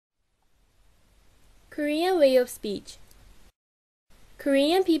Korean way of speech.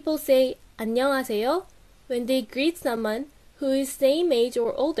 Korean people say 안녕하세요 when they greet someone who is same age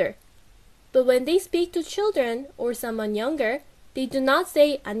or older. But when they speak to children or someone younger, they do not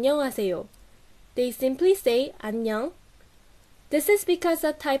say 안녕하세요. They simply say 안녕. This is because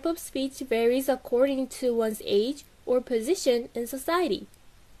the type of speech varies according to one's age or position in society.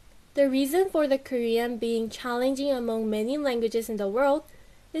 The reason for the Korean being challenging among many languages in the world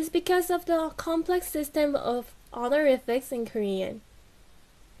is because of the complex system of honorifics in Korean.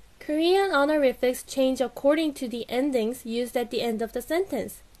 Korean honorifics change according to the endings used at the end of the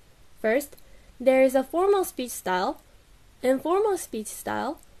sentence. First, there is a formal speech style, informal speech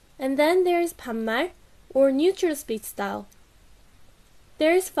style, and then there is 반말 or neutral speech style.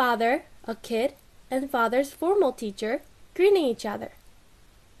 There is father, a kid, and father's formal teacher greeting each other.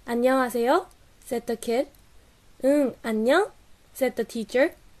 안녕하세요, said the kid. 응, 안녕, said the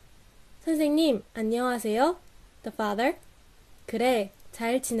teacher. 선생님, 안녕하세요, the father. 그래,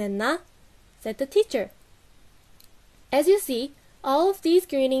 잘 지냈나? said the teacher. As you see, all of these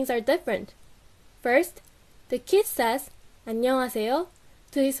greetings are different. First, the kid says 안녕하세요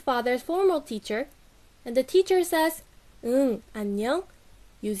to his father's formal teacher, and the teacher says 응, 안녕,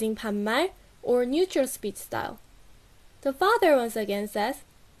 using 반말 or neutral speech style. The father once again says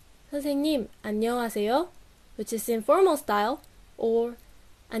선생님, 안녕하세요, which is informal style, or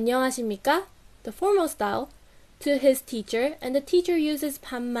안녕하십니까, the formal style, to his teacher, and the teacher uses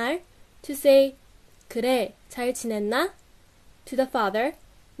반말 to say 그래, 잘 지냈나? to the father,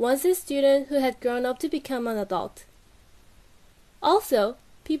 once a student who had grown up to become an adult. Also,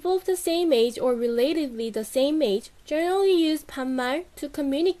 people of the same age or relatively the same age generally use 반말 to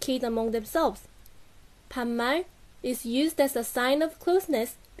communicate among themselves. 반말 is used as a sign of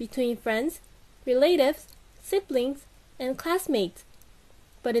closeness between friends, relatives, siblings, and classmates.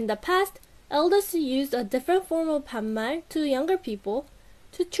 But in the past, elders used a different form of 반말 to younger people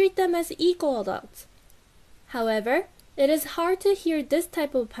to treat them as equal adults. However, it is hard to hear this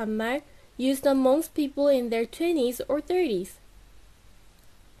type of 반말 used amongst people in their 20s or 30s.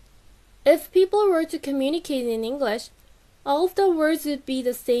 If people were to communicate in English, all of the words would be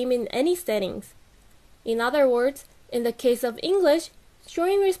the same in any settings. In other words, in the case of English,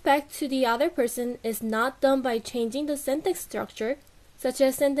 showing respect to the other person is not done by changing the sentence structure, such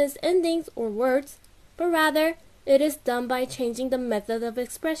as sentence endings or words, but rather it is done by changing the method of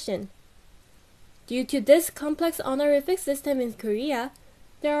expression. Due to this complex honorific system in Korea,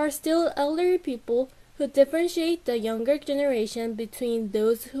 there are still elderly people who differentiate the younger generation between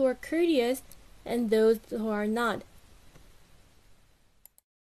those who are courteous and those who are not.